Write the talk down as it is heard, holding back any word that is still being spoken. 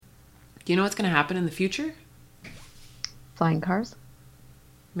Do you know what's going to happen in the future? Flying cars?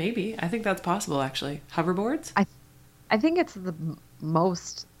 Maybe. I think that's possible, actually. Hoverboards? I think it's the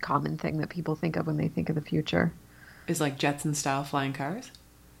most common thing that people think of when they think of the future. Is like Jetson-style flying cars?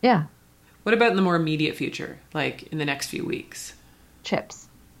 Yeah, What about in the more immediate future, like in the next few weeks? chips.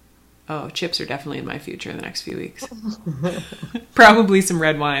 Oh, chips are definitely in my future in the next few weeks. Probably some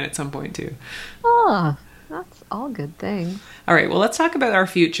red wine at some point, too. Ah, that's all good things. All right, well, let's talk about our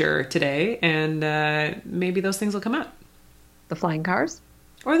future today, and maybe those things will come up. The flying cars?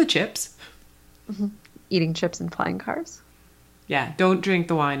 Or the chips. Eating chips and flying cars? Yeah, don't drink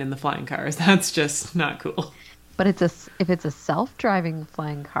the wine in the flying cars. That's just not cool. But if it's a self-driving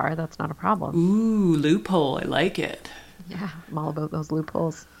flying car, that's not a problem. Ooh, loophole. I like it. Yeah, I'm all about those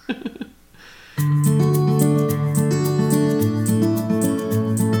loopholes.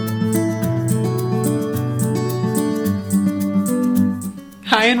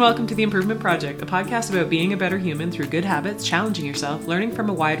 Hi, and welcome to The Improvement Project, a podcast about being a better human through good habits, challenging yourself, learning from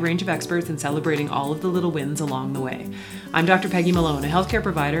a wide range of experts, and celebrating all of the little wins along the way. I'm Dr. Peggy Malone, a healthcare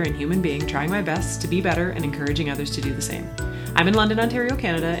provider and human being trying my best to be better and encouraging others to do the same. I'm in London, Ontario,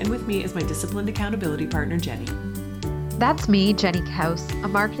 Canada, and with me is my disciplined accountability partner, Jenny. That's me, Jenny Kaus, a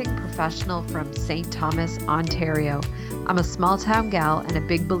marketing professional from St. Thomas, Ontario. I'm a small town gal and a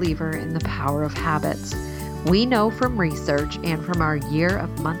big believer in the power of habits. We know from research and from our year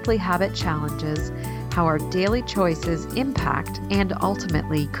of monthly habit challenges how our daily choices impact and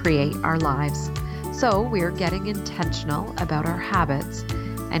ultimately create our lives. So we're getting intentional about our habits,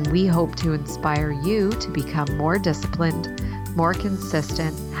 and we hope to inspire you to become more disciplined, more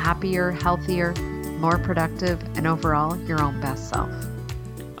consistent, happier, healthier, more productive, and overall your own best self.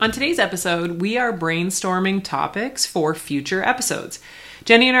 On today's episode, we are brainstorming topics for future episodes.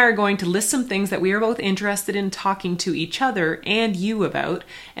 Jenny and I are going to list some things that we are both interested in talking to each other and you about,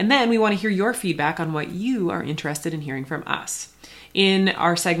 and then we want to hear your feedback on what you are interested in hearing from us. In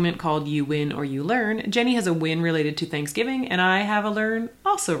our segment called You Win or You Learn, Jenny has a win related to Thanksgiving, and I have a learn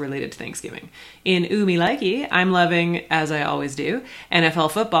also related to Thanksgiving. In Ooh Me Likey, I'm loving, as I always do,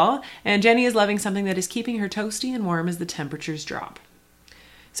 NFL football, and Jenny is loving something that is keeping her toasty and warm as the temperatures drop.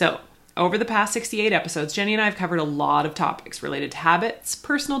 So, over the past 68 episodes, Jenny and I have covered a lot of topics related to habits,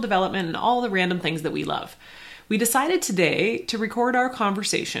 personal development, and all the random things that we love. We decided today to record our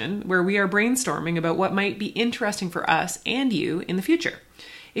conversation where we are brainstorming about what might be interesting for us and you in the future.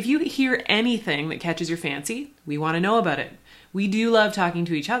 If you hear anything that catches your fancy, we want to know about it. We do love talking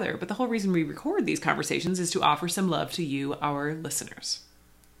to each other, but the whole reason we record these conversations is to offer some love to you, our listeners.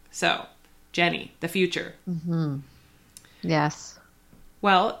 So, Jenny, the future. Yes.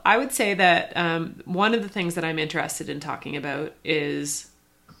 Well, I would say that one of the things that I'm interested in talking about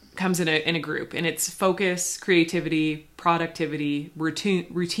comes in a group, and it's focus, creativity, productivity,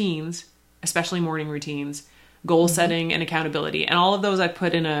 routines, especially morning routines, goal setting, and accountability. And all of those I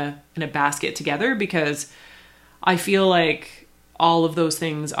put in a basket together because I feel like all of those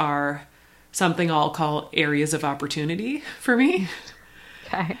things are something I'll call areas of opportunity for me.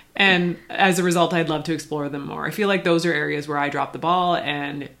 Okay. And as a result, I'd love to explore them more. I feel like those are areas where I drop the ball,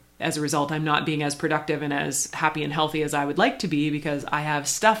 and as a result, I'm not being as productive and as happy and healthy as I would like to be because I have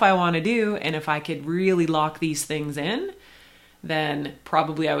stuff I want to do. And if I could really lock these things in, then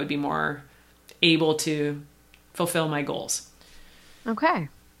probably I would be more able to fulfill my goals. Okay.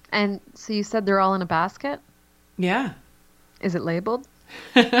 And so you said they're all in a basket? Yeah. Is it labeled?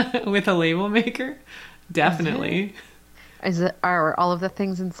 With a label maker? Definitely. Are all of the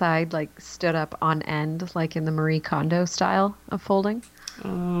things inside like stood up on end, like in the Marie Kondo style of folding?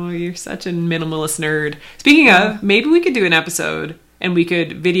 Oh, you're such a minimalist nerd. Speaking of, maybe we could do an episode and we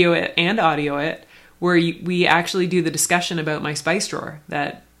could video it and audio it where we actually do the discussion about my spice drawer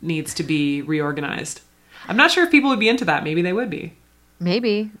that needs to be reorganized. I'm not sure if people would be into that. Maybe they would be.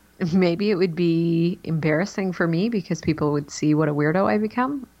 Maybe it would be embarrassing for me because people would see what a weirdo I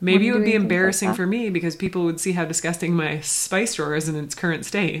become. Maybe it would be embarrassing for me because people would see how disgusting my spice drawer is in its current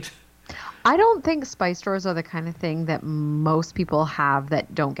state. I don't think spice drawers are the kind of thing that most people have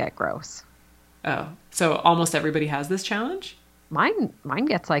that don't get gross. Oh, so almost everybody has this challenge? Mine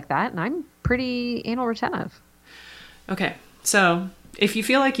gets like that, and I'm pretty anal retentive. Okay, so if you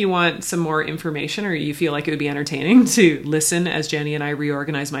feel like you want some more information or you feel like it would be entertaining to listen as Jenny and I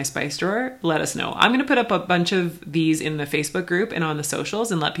reorganize my spice drawer, let us know. I'm going to put up a bunch of these in the Facebook group and on the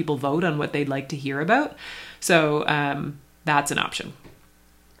socials and let people vote on what they'd like to hear about. So that's an option.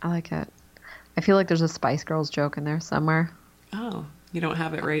 I like it. I feel like there's a Spice Girls joke in there somewhere. Oh, you don't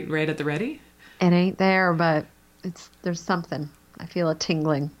have it right at the ready? It ain't there, but there's something. I feel a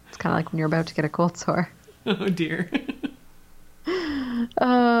tingling. It's kind of like when you're about to get a cold sore. Oh, dear.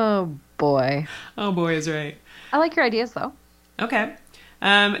 Oh boy. Oh boy is right. I like your ideas though. Okay.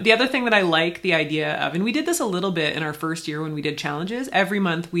 The other thing that I like the idea of, and we did this a little bit in our first year when we did challenges, every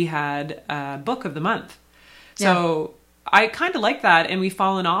month we had a book of the month. So I kind of like that, and we've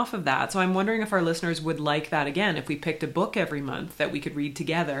fallen off of that. So I'm wondering if our listeners would like that again, if we picked a book every month that we could read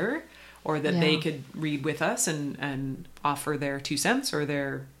together, or that they could read with us and offer their 2 cents or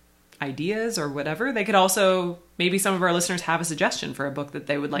their ideas or whatever. They could also, maybe some of our listeners have a suggestion for a book that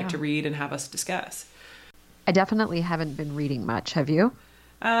they would like to read and have us discuss. I definitely haven't been reading much. Have you?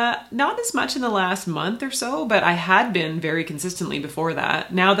 Not as much in the last month or so, but I had been very consistently before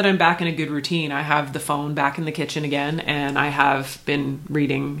that. Now that I'm back in a good routine, I have the phone back in the kitchen again, and I have been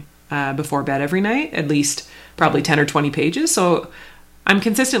reading before bed every night, at least probably 10 or 20 pages. So I'm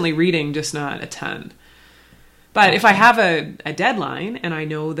consistently reading, just not a ton. But if I have a deadline and I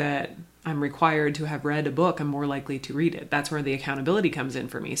know that I'm required to have read a book, I'm more likely to read it. That's where the accountability comes in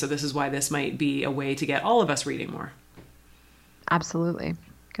for me. So this is why this might be a way to get all of us reading more. Absolutely.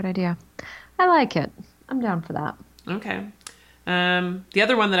 Good idea. I like it. I'm down for that. Okay. The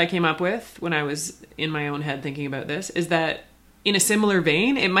other one that I came up with when I was in my own head thinking about this is that in a similar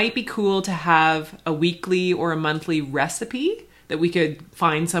vein, it might be cool to have a weekly or a monthly recipe that we could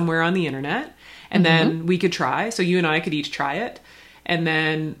find somewhere on the internet, and then we could try. So you and I could each try it, and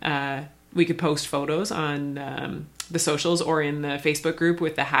then we could post photos on the socials or in the Facebook group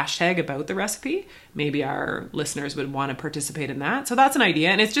with the hashtag about the recipe. Maybe our listeners would want to participate in that. So that's an idea.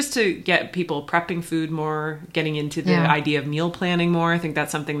 And it's just to get people prepping food more, getting into the idea of meal planning more. I think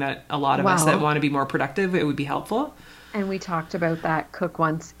that's something that a lot of us that want to be more productive, it would be helpful. And we talked about that cook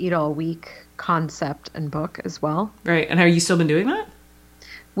once, eat all week concept and book as well. Right. And have you still been doing that?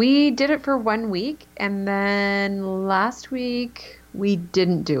 We did it for 1 week, and then last week we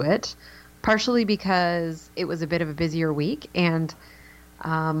didn't do it. Partially because it was a bit of a busier week, and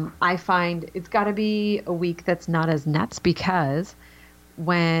I find it's got to be a week that's not as nuts, because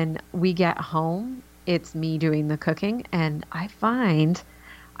when we get home, it's me doing the cooking, and I find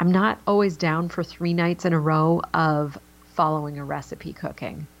I'm not always down for 3 nights in a row of following a recipe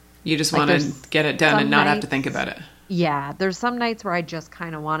cooking. You just want to get it done and not have to think about it. Yeah, there's some nights where I just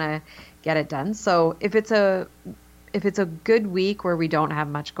kind of want to get it done. So if it's a good week where we don't have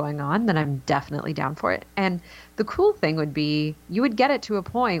much going on, then I'm definitely down for it. And the cool thing would be you would get it to a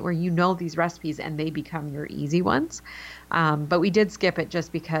point where you know these recipes and they become your easy ones. But we did skip it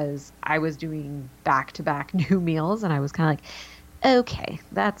just because I was doing back-to-back new meals, and I was kind of like, okay,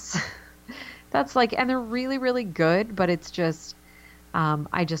 that's like, and they're really, really good, but it's just,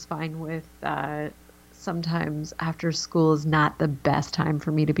 I just find with sometimes after school is not the best time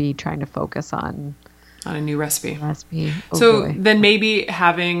for me to be trying to focus on a new recipe. Oh, so boy. Then maybe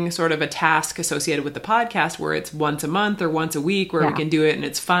having sort of a task associated with the podcast where it's once a month or once a week where we can do it and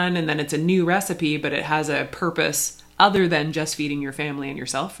it's fun, and then it's a new recipe, but it has a purpose other than just feeding your family and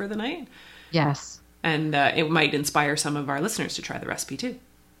yourself for the night. Yes. And it might inspire some of our listeners to try the recipe too.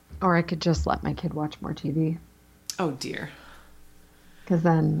 Or I could just let my kid watch more TV. Oh dear. Because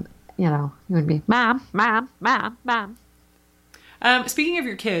then, it would be, Mom, Mom, Mom, Mom. Speaking of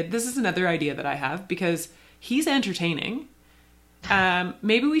your kid, this is another idea that I have because he's entertaining.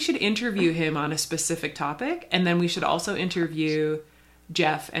 Maybe we should interview him on a specific topic, and then we should also interview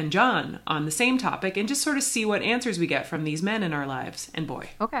Jeff and John on the same topic and just sort of see what answers we get from these men in our lives and boy.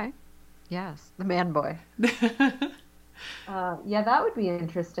 Okay. Yes, the man boy. Yeah, that would be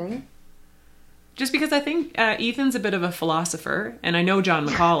interesting. Just because I think Ethan's a bit of a philosopher, and I know John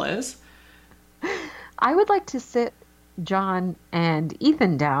McCall is. I would like to sit John and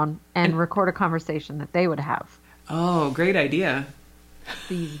Ethan down and record a conversation that they would have. Oh, great idea.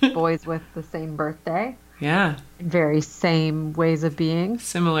 These boys with the same birthday. Yeah. Very same ways of being.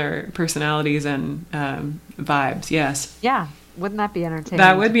 Similar personalities and vibes, yes. Yeah. Wouldn't that be entertaining?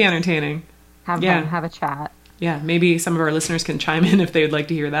 That would be entertaining. Have a chat. Yeah, maybe some of our listeners can chime in if they would like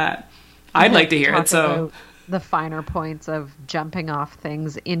to hear that. I'd like to hear it, so... the finer points of jumping off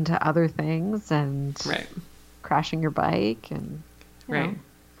things into other things and... Right. Crashing your bike and right,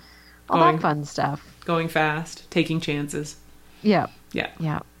 all that fun stuff. Going fast, taking chances. Yeah.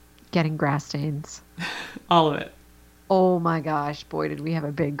 Yeah. Getting grass stains. All of it. Oh my gosh, boy, did we have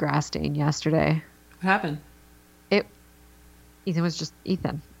a big grass stain yesterday. What happened? Ethan was just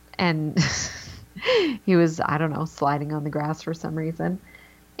Ethan. And he was, I don't know, sliding on the grass for some reason.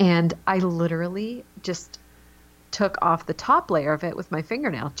 And I literally just took off the top layer of it with my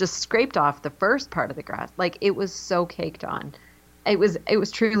fingernail, just scraped off the first part of the grass. Like, it was so caked on. It was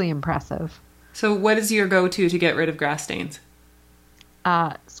truly impressive. So what is your go-to to get rid of grass stains?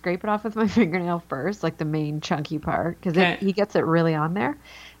 Scrape it off with my fingernail first, like the main chunky part, because Okay. he gets it really on there.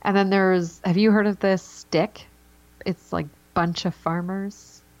 And then have you heard of this stick? It's like bunch of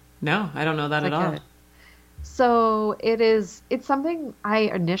farmers. No, I don't know that It's at all. So it's something I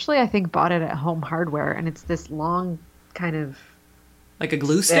think bought it at Home Hardware, and it's this long kind of Like a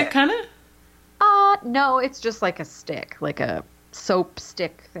glue stick, kind of? no, it's just like a stick, like a soap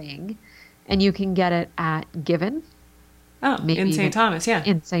stick thing. And you can get it at Given, Oh, maybe in St. even Thomas, yeah.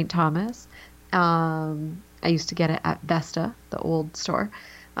 in St. Thomas. I used to get it at Vesta, the old store.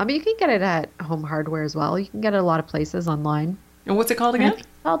 But you can get it at Home Hardware as well. You can get it a lot of places online. And what's it called And I again? think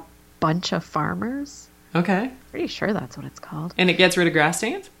it's called Bunch of Farmers. Okay. Pretty sure that's what it's called. And it gets rid of grass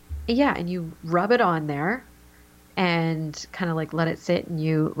stains? Yeah, and you rub it on there and kind of like let it sit, and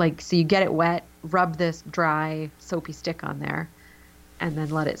so you get it wet, rub this dry soapy stick on there, and then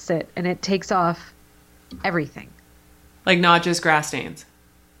let it sit, and it takes off everything. Like not just grass stains?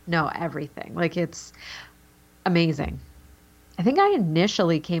 No, everything. Like, it's amazing. I think I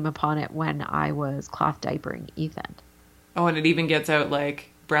initially came upon it when I was cloth diapering Ethan. Oh, and it even gets out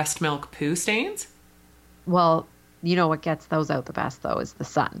like breast milk poo stains? Well, you know what gets those out the best, though, is the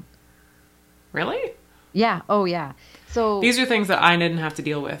sun. Really? Yeah. Oh, yeah. So These are things that I didn't have to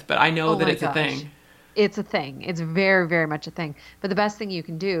deal with, but I know Oh that my it's a gosh. thing. It's a thing. It's very, very much a thing. But the best thing you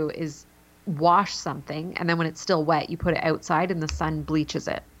can do is wash something, and then when it's still wet, you put it outside and the sun bleaches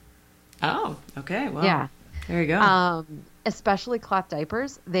it. Oh, okay. Well, Yeah. there you go. Especially cloth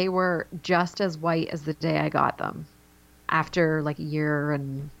diapers, they were just as white as the day I got them. After like a year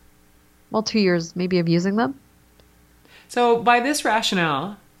and, 2 years maybe of using them. So by this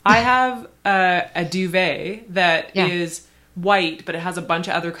rationale, I have a duvet that Yeah. is white, but it has a bunch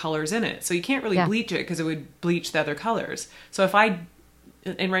of other colors in it. So you can't really Yeah. bleach it because it would bleach the other colors. So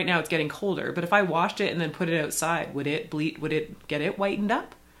and right now it's getting colder, but if I washed it and then put it outside, would it get it whitened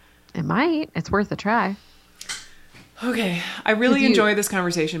up? It might. It's worth a try. Okay, I really Did you- enjoy this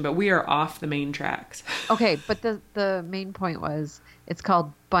conversation, but we are off the main tracks. Okay, but the main point was it's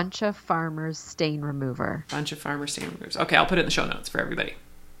called Bunch of Farmers Stain Remover. Bunch of farmer stain removers. Okay, I'll put it in the show notes for everybody.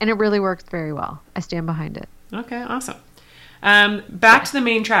 And it really works very well. I stand behind it. Okay, awesome. Back to the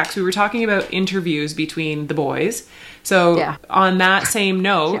main tracks. We were talking about interviews between the boys. So Yeah. on that same Yeah,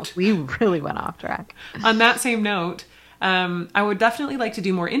 note, we really went off track. on that same note, I would definitely like to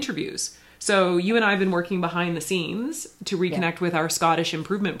do more interviews. So you and I have been working behind the scenes to reconnect with our Scottish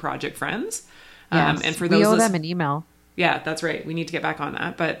Improvement Project friends. Yes. And for we those owe lis- them an email. Yeah, that's right. We need to get back on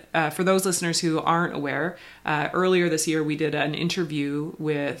that. But for those listeners who aren't aware, earlier this year we did an interview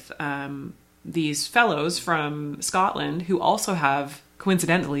with these fellows from Scotland who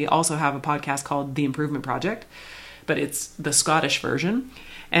coincidentally also have a podcast called The Improvement Project, but it's the Scottish version.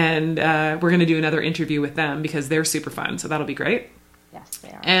 And we're going to do another interview with them because they're super fun. So that'll be great. Yes, they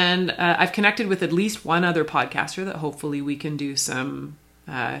are. And I've connected with at least one other podcaster that hopefully we can do some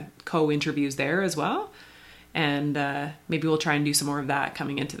co-interviews there as well. And maybe we'll try and do some more of that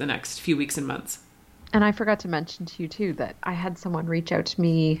coming into the next few weeks and months. And I forgot to mention to you too that I had someone reach out to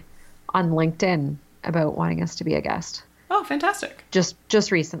me on LinkedIn about wanting us to be a guest. Oh, fantastic.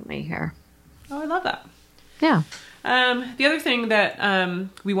 Just recently here. Oh, I love that. Yeah. The other thing that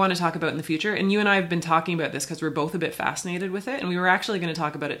we want to talk about in the future, and you and I have been talking about this because we're both a bit fascinated with it, and we were actually going to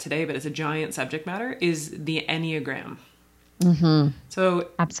talk about it today, but it's a giant subject matter, is the Enneagram. Mm-hmm. So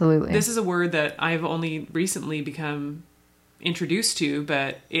Absolutely. this is a word that I've only recently become introduced to,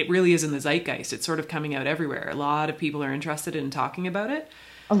 but it really is in the zeitgeist. It's sort of coming out everywhere. A lot of people are interested in talking about it.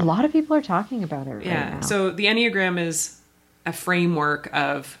 A lot of people are talking about it right now. So the Enneagram is a framework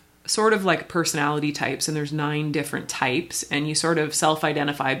of sort of like personality types, and there's 9 different types, and you sort of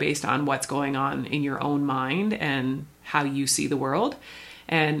self-identify based on what's going on in your own mind and how you see the world.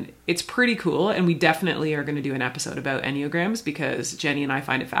 And it's pretty cool, and we definitely are going to do an episode about Enneagrams because Jenny and I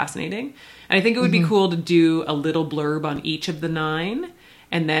find it fascinating. And I think it would be cool to do a little blurb on each of the 9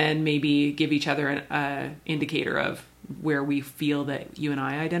 and then maybe give each other an indicator of where we feel that you and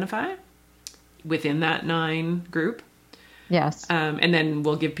I identify within that 9 group. Yes. And then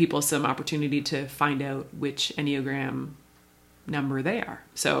we'll give people some opportunity to find out which Enneagram number they are.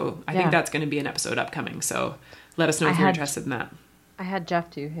 So I think that's going to be an episode upcoming. So let us know if you're interested in that. I had Jeff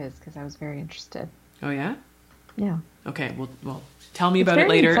do his because I was very interested. Oh yeah? Yeah. Okay. Well, tell me about it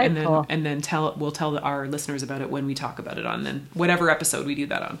later, and then we'll tell our listeners about it when we talk about it on then whatever episode we do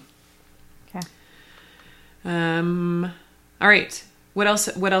that on. Okay. All right. What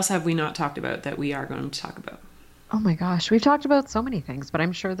else have we not talked about that we are going to talk about? Oh my gosh, we've talked about so many things, but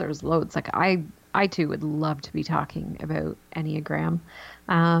I'm sure there's loads. Like I too would love to be talking about Enneagram.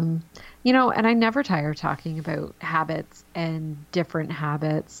 Um, and I never tire talking about habits and different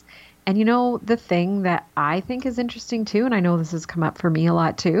habits. And the thing that I think is interesting too, and I know this has come up for me a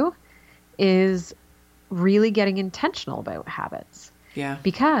lot too, is really getting intentional about habits. Yeah.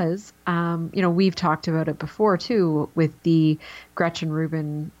 Because, we've talked about it before too with the Gretchen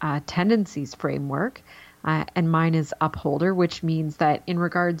Rubin tendencies framework. And mine is upholder, which means that in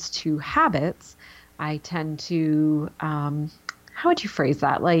regards to habits, I tend to, how would you phrase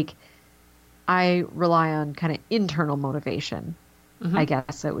that? Like, I rely on kind of internal motivation, I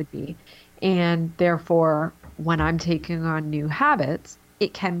guess it would be. And therefore, when I'm taking on new habits,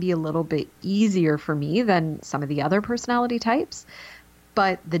 it can be a little bit easier for me than some of the other personality types.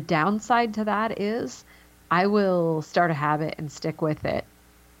 But the downside to that is I will start a habit and stick with it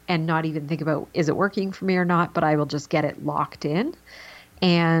and not even think about, is it working for me or not? But I will just get it locked in.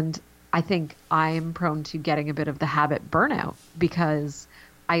 And I think I'm prone to getting a bit of the habit burnout because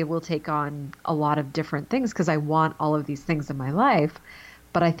I will take on a lot of different things because I want all of these things in my life.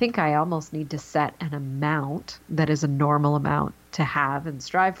 But I think I almost need to set an amount that is a normal amount to have and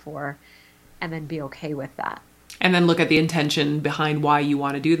strive for, and then be okay with that. And then look at the intention behind why you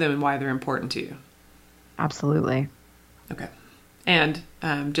want to do them and why they're important to you. Absolutely. Okay. And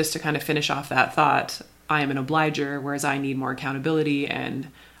just to kind of finish off that thought, I am an obliger, whereas I need more accountability and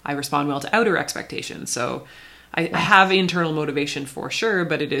I respond well to outer expectations. So I have internal motivation for sure,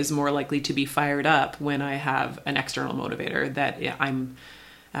 but it is more likely to be fired up when I have an external motivator that I'm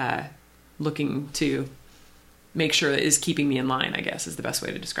looking to make sure that is keeping me in line, I guess is the best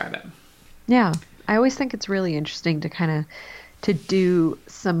way to describe it. Yeah. I always think it's really interesting to to do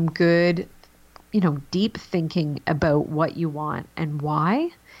some good, deep thinking about what you want and why,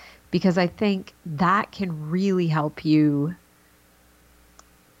 because I think that can really help you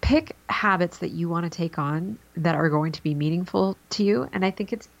pick habits that you want to take on that are going to be meaningful to you. And I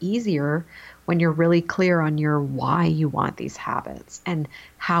think it's easier when you're really clear on your why you want these habits and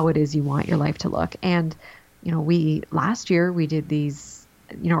how it is you want your life to look. And, last year we did these,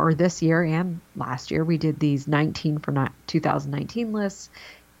 or this year and last year we did these 19 for 2019 lists,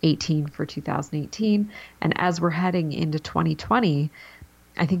 18 for 2018. And as we're heading into 2020,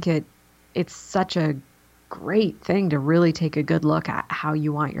 I think it's such a great thing to really take a good look at how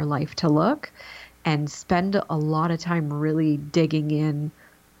you want your life to look and spend a lot of time really digging in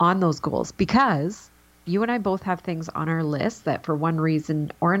on those goals, because you and I both have things on our list that for one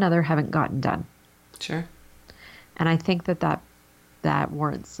reason or another haven't gotten done. Sure. And I think that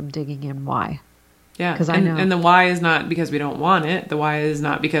warrants some digging in why. Yeah. Because I know. And the why is not because we don't want it. The why is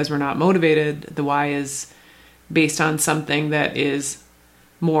not because we're not motivated. The why is based on something that is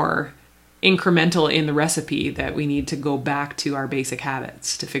more incremental in the recipe, that we need to go back to our basic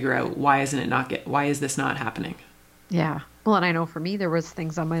habits to figure out why is this not happening? Yeah. Well, and I know for me, there was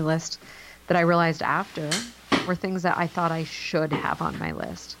things on my list that I realized after were things that I thought I should have on my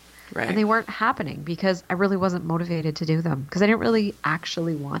list. Right. And they weren't happening because I really wasn't motivated to do them because I didn't really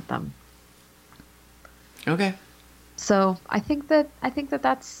actually want them. Okay. So I think that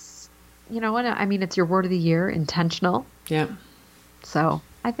that's, I mean, it's your word of the year, intentional. Yeah. So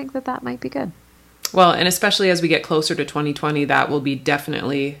I think that might be good. Well, and especially as we get closer to 2020, that will be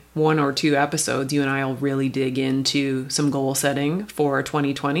definitely 1 or 2 episodes. You and I will really dig into some goal setting for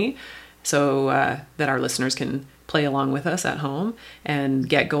 2020 so that our listeners can play along with us at home and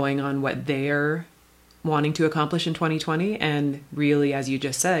get going on what they're wanting to accomplish in 2020. And really, as you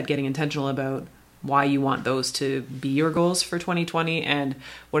just said, getting intentional about why you want those to be your goals for 2020 and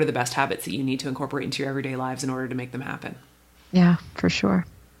what are the best habits that you need to incorporate into your everyday lives in order to make them happen. Yeah, for sure.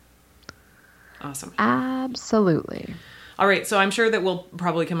 Awesome. Absolutely. All right. So I'm sure that we'll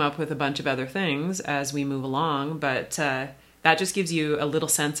probably come up with a bunch of other things as we move along, but that just gives you a little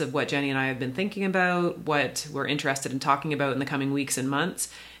sense of what Jenny and I have been thinking about, what we're interested in talking about in the coming weeks and months.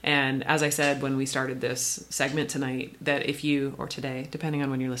 And as I said when we started this segment tonight, that if you, or today, depending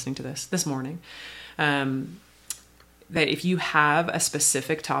on when you're listening to this morning, that if you have a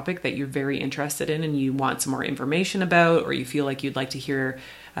specific topic that you're very interested in and you want some more information about, or you feel like you'd like to hear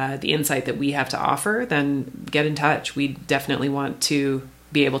the insight that we have to offer, then get in touch. We definitely want to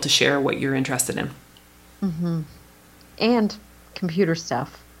be able to share what you're interested in. Mm-hmm. And computer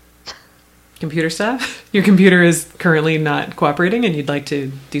stuff. Computer stuff? Your computer is currently not cooperating and you'd like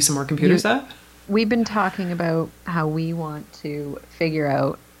to do some more computer stuff? We've been talking about how we want to figure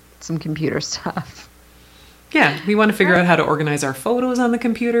out some computer stuff. Yeah, we want to figure out how to organize our photos on the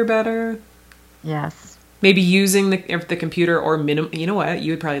computer better. Yes. Maybe using the computer or you know what?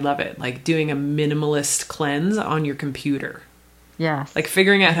 You would probably love it. Like doing a minimalist cleanse on your computer. Yes. Like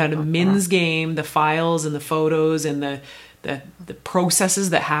figuring out how to min's game the files and the photos and the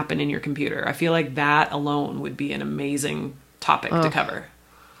processes that happen in your computer. I feel like that alone would be an amazing topic to cover.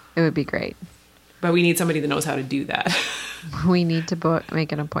 It would be great. But we need somebody that knows how to do that. We need to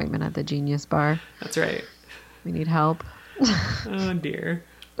make an appointment at the Genius Bar. That's right. We need help. Oh, dear.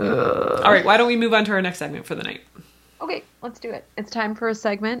 All right, why don't we move on to our next segment for the night? Okay, let's do it. It's time for a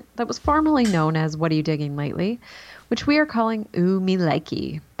segment that was formerly known as What Are You Digging Lately, which we are calling Ooh Me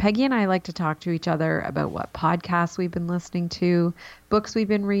Likey. Peggy and I like to talk to each other about what podcasts we've been listening to, books we've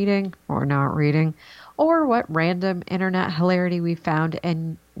been reading or not reading, or what random internet hilarity we found,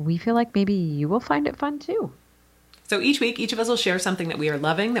 and we feel like maybe you will find it fun too. So each week, each of us will share something that we are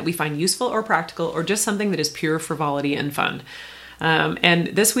loving, that we find useful or practical, or just something that is pure frivolity and fun. And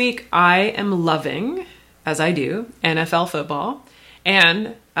this week, I am loving, as I do, NFL football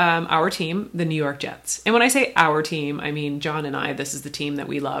and our team, the New York Jets. And when I say our team, I mean John and I. This is the team that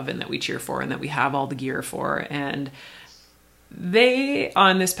we love and that we cheer for and that we have all the gear for. And they,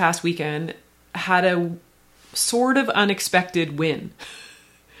 on this past weekend, had a sort of unexpected win.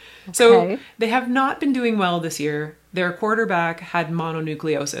 Okay. So they have not been doing well this year. Their quarterback had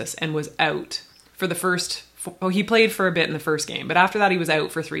mononucleosis and was out for the first. He played for a bit in the first game, but after that he was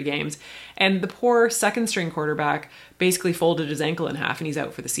out for 3 games. And the poor second string quarterback basically folded his ankle in half and he's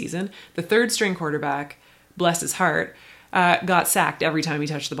out for the season. The third string quarterback, bless his heart, got sacked every time he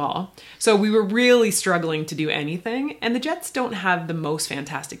touched the ball. So we were really struggling to do anything. And the Jets don't have the most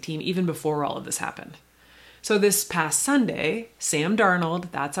fantastic team even before all of this happened. So this past Sunday, Sam Darnold,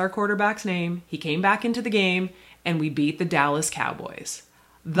 that's our quarterback's name, he came back into the game and we beat the Dallas Cowboys.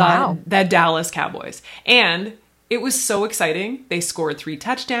 The Dallas Cowboys. And it was so exciting. They scored 3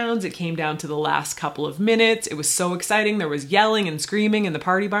 touchdowns. It came down to the last couple of minutes. It was so exciting. There was yelling and screaming in the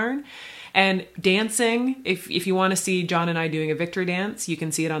party barn and dancing. If you want to see John and I doing a victory dance, you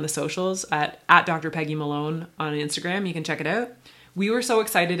can see it on the socials at Dr. Peggy Malone on Instagram. You can check it out. We were so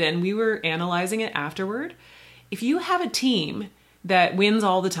excited and we were analyzing it afterward. If you have a team that wins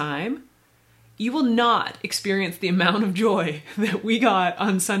all the time, you will not experience the amount of joy that we got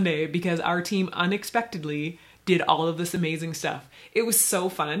on Sunday because our team unexpectedly did all of this amazing stuff. It was so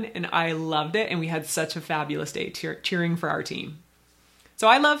fun and I loved it and we had such a fabulous day cheering for our team. So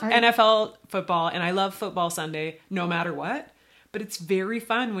I love NFL football and I love football Sunday no matter what, but it's very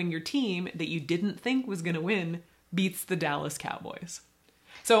fun when your team that you didn't think was going to win beats the Dallas Cowboys.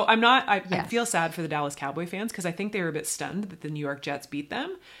 So I feel sad for the Dallas Cowboy fans because I think they were a bit stunned that the New York Jets beat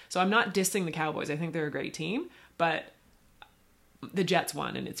them. So I'm not dissing the Cowboys. I think they're a great team, but the Jets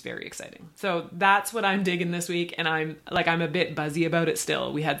won and it's very exciting. So that's what I'm digging this week. And I'm a bit buzzy about it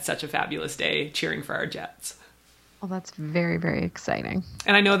still. We had such a fabulous day cheering for our Jets. Well, that's very, very exciting.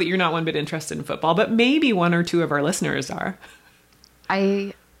 And I know that you're not one bit interested in football, but maybe 1 or 2 of our listeners are.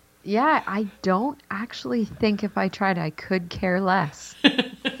 I don't actually think if I tried, I could care less.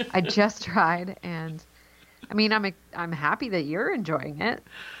 I just tried, and I mean, I'm happy that you're enjoying it.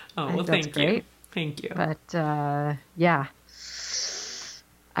 Oh, well, thank you. Thank you. But yeah,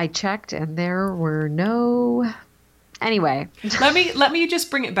 I checked, and there were no. Anyway, let me just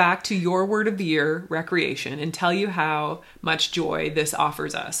bring it back to your word of the year, recreation, and tell you how much joy this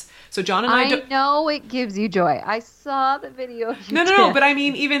offers us. So John and I know it gives you joy. I saw the video. No, but I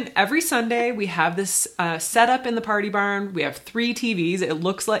mean, even every Sunday we have this set up in the party barn. We have 3 TVs. It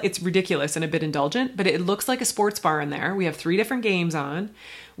looks like it's ridiculous and a bit indulgent, but it looks like a sports bar in there. We have 3 different games on.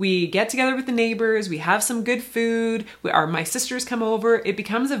 We get together with the neighbors. We have some good food. My sisters come over. It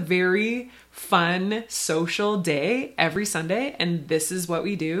becomes a very fun social day every Sunday, and this is what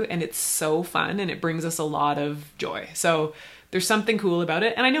we do, and it's so fun, and it brings us a lot of joy. So there's something cool about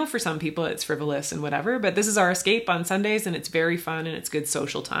it, and I know for some people it's frivolous and whatever, but this is our escape on Sundays, and it's very fun, and it's good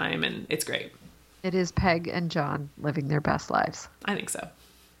social time, and it's great. It is Peg and John living their best lives. I think so.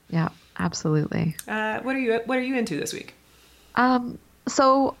 Yeah, absolutely. What are you into this week?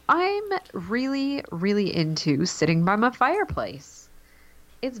 So I'm really, really into sitting by my fireplace.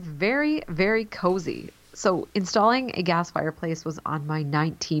 It's very, very cozy. So installing a gas fireplace was on my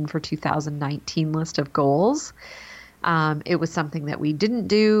 19 for 2019 list of goals. It was something that we didn't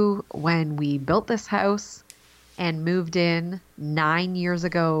do when we built this house and moved in 9 years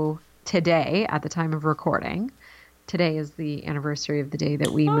ago today at the time of recording. Today is the anniversary of the day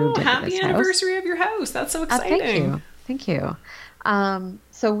that we moved into this house. Happy anniversary of your house. That's so exciting. Thank you.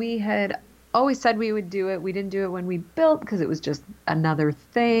 So we had always said we would do it. We didn't do it when we built because it was just another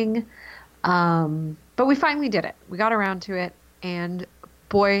thing. But we finally did it. We got around to it. And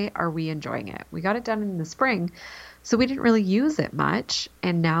boy, are we enjoying it. We got it done in the spring, so we didn't really use it much.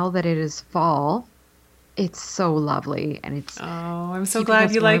 And now that it is fall, it's so lovely. And it's Oh, I'm so keeping glad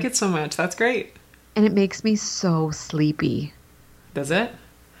us you like warm. it so much. That's great. And it makes me so sleepy. Does it?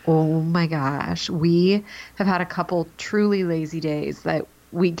 Oh my gosh. We have had a couple truly lazy days that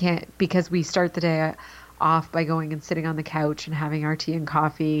we can't, because we start the day off by going and sitting on the couch and having our tea and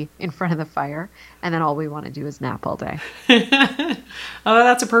coffee in front of the fire. And then all we want to do is nap all day. Oh,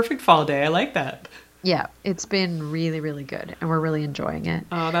 that's a perfect fall day. I like that. Yeah, it's been really, really good. And we're really enjoying it.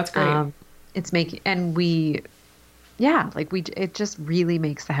 Oh, that's great. It's making, and we, yeah, like it just really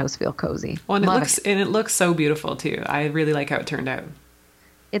makes the house feel cozy. Well, and Love it. it looks so beautiful too. I really like how it turned out.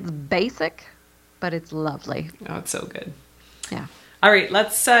 It's basic, but it's lovely. Oh, it's so good. Yeah. All right,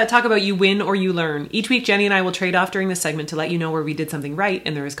 let's talk about you win or you learn. Each week, Jenny and I will trade off during this segment to let you know where we did something right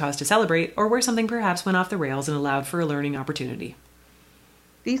and there is cause to celebrate, or where something perhaps went off the rails and allowed for a learning opportunity.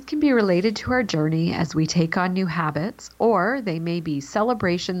 These can be related to our journey as we take on new habits, or they may be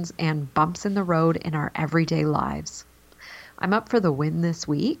celebrations and bumps in the road in our everyday lives. I'm up for the win this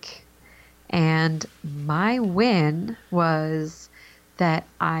week, and my win was that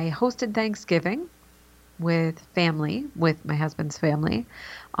I hosted Thanksgiving with my husband's family,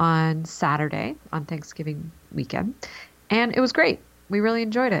 on Saturday, on Thanksgiving weekend, and it was great. We really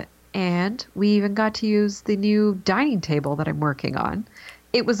enjoyed it, and we even got to use the new dining table that I'm working on.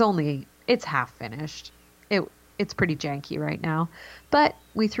 It's half finished. It's pretty janky right now, but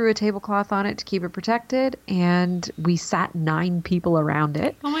we threw a tablecloth on it to keep it protected, and we sat 9 people around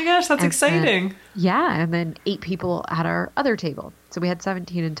it. Oh my gosh, that's exciting. And then 8 people at our other table. So we had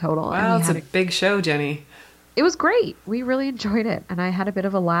 17 in total. Wow, and it's a big show, Jenny. it was great. We really enjoyed it. And I had a bit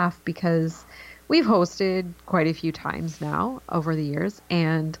of a laugh because we've hosted quite a few times now over the years.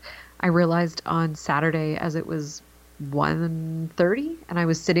 And I realized on Saturday, as it was 1:30, and I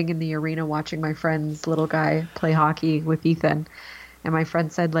was sitting in the arena watching my friend's little guy play hockey with Ethan. And my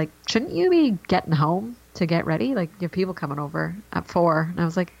friend said, like, shouldn't you be getting home to get ready? Like, you have people coming over at 4. And I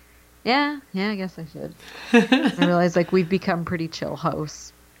was like, yeah, I guess I should. I realized, like, we've become pretty chill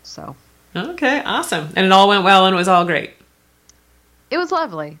hosts. So Okay, awesome. And it all went well and it was all great. it was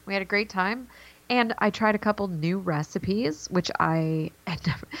lovely. We had a great time. And I tried a couple new recipes, which I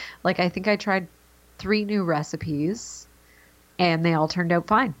think I tried 3 new recipes, and they all turned out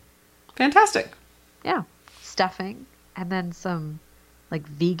fine. Fantastic. Yeah. Stuffing, and then some, like,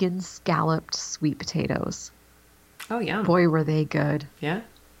 vegan scalloped sweet potatoes. Oh, yeah. Boy, were they good. Yeah?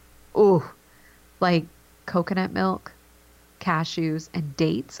 Ooh, like coconut milk, cashews, and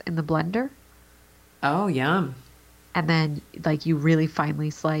dates in the blender. Oh, yum. And then, like, you really finely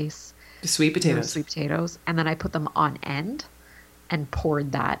slice The sweet your potatoes. sweet potatoes. And then I put them on end and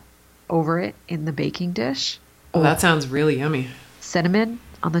poured that over it in the baking dish. Oh, that sounds really yummy. Cinnamon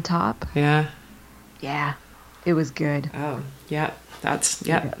on the top. Yeah. Yeah, it was good. Oh, yeah.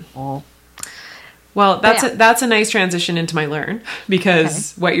 Yeah. Oh. Well, Yeah. that's a nice transition into my learn,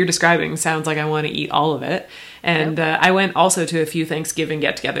 because what you're describing sounds like I want to eat all of it. And I went also to a few Thanksgiving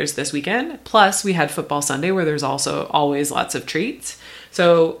get-togethers this weekend. Plus, we had Football Sunday, where there's also always lots of treats.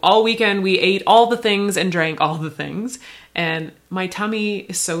 So all weekend we ate all the things and drank all the things. And my tummy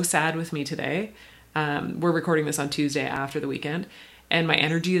is so sad with me today. We're recording this on Tuesday after the weekend, and my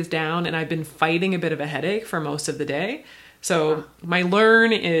energy is down, and I've been fighting a bit of a headache for most of the day. So my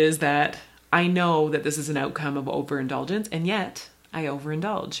learn is that I know that this is an outcome of overindulgence, and yet I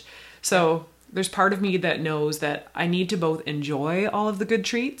overindulge. So there's part of me that knows that I need to both enjoy all of the good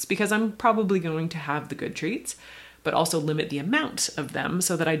treats, because I'm probably going to have the good treats, but also limit the amount of them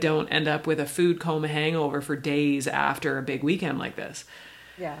so that I don't end up with a food coma hangover for days after a big weekend like this.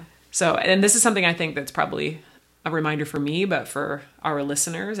 Yeah. So, and this is something I think that's probably a reminder for me, but for our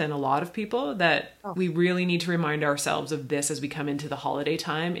listeners and a lot of people, that we really need to remind ourselves of this as we come into the holiday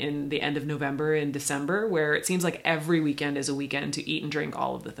time in the end of November and December, where it seems like every weekend is a weekend to eat and drink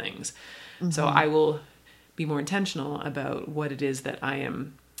all of the things. So I will be more intentional about what it is that I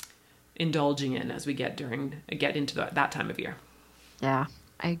am indulging in as we get into that time of year. Yeah,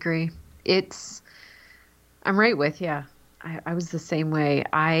 I agree. I'm right with you. I was the same way.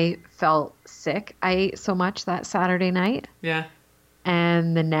 I felt sick. I ate so much that Saturday night. Yeah.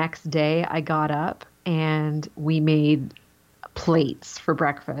 And the next day I got up and we made plates for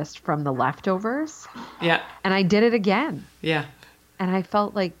breakfast from the leftovers. Yeah. And I did it again. Yeah. And I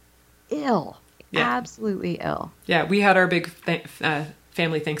felt like ill. Yeah. Absolutely ill. Yeah. We had our big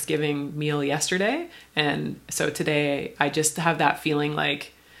family Thanksgiving meal yesterday. And so today I just have that feeling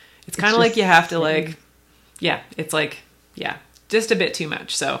like it's kind of like you have to just a bit too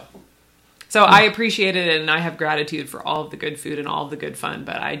much. So So I appreciate it, and I have gratitude for all of the good food and all of the good fun,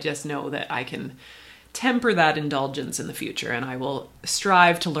 but I just know that I can temper that indulgence in the future, and I will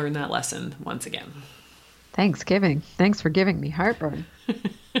strive to learn that lesson once again. Thanksgiving. Thanks for giving me heartburn.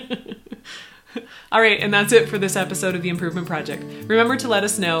 All right, and that's it for this episode of The Improvement Project. Remember to let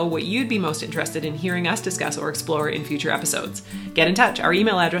us know what you'd be most interested in hearing us discuss or explore in future episodes. Get in touch. Our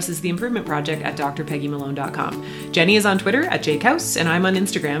email address is theimprovementproject@drpeggymalone.com. Jenny is on Twitter @jkaus, and I'm on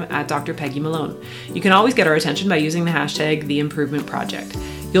Instagram @drpeggymalone. You can always get our attention by using the hashtag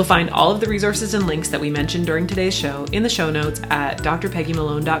 #TheImprovementProject. You'll find all of the resources and links that we mentioned during today's show in the show notes at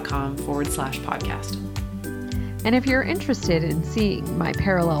drpeggymalone.com/podcast. And if you're interested in seeing my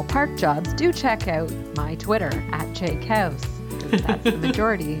parallel park jobs, do check out my Twitter @jkaus, because that's the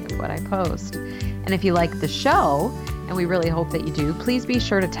majority of what I post. And if you like the show, and we really hope that you do, please be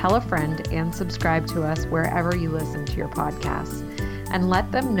sure to tell a friend and subscribe to us wherever you listen to your podcasts. And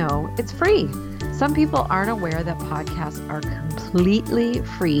let them know it's free. Some people aren't aware that podcasts are completely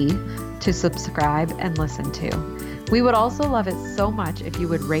free to subscribe and listen to. We would also love it so much if you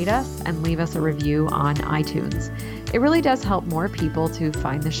would rate us and leave us a review on iTunes. It really does help more people to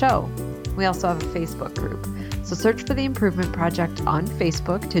find the show. We also have a Facebook group, so search for The Improvement Project on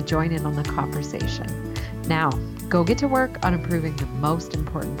Facebook to join in on the conversation. Now, go get to work on improving the most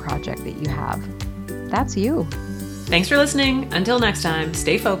important project that you have. That's you. Thanks for listening. Until next time,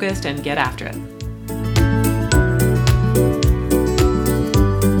 stay focused and get after it.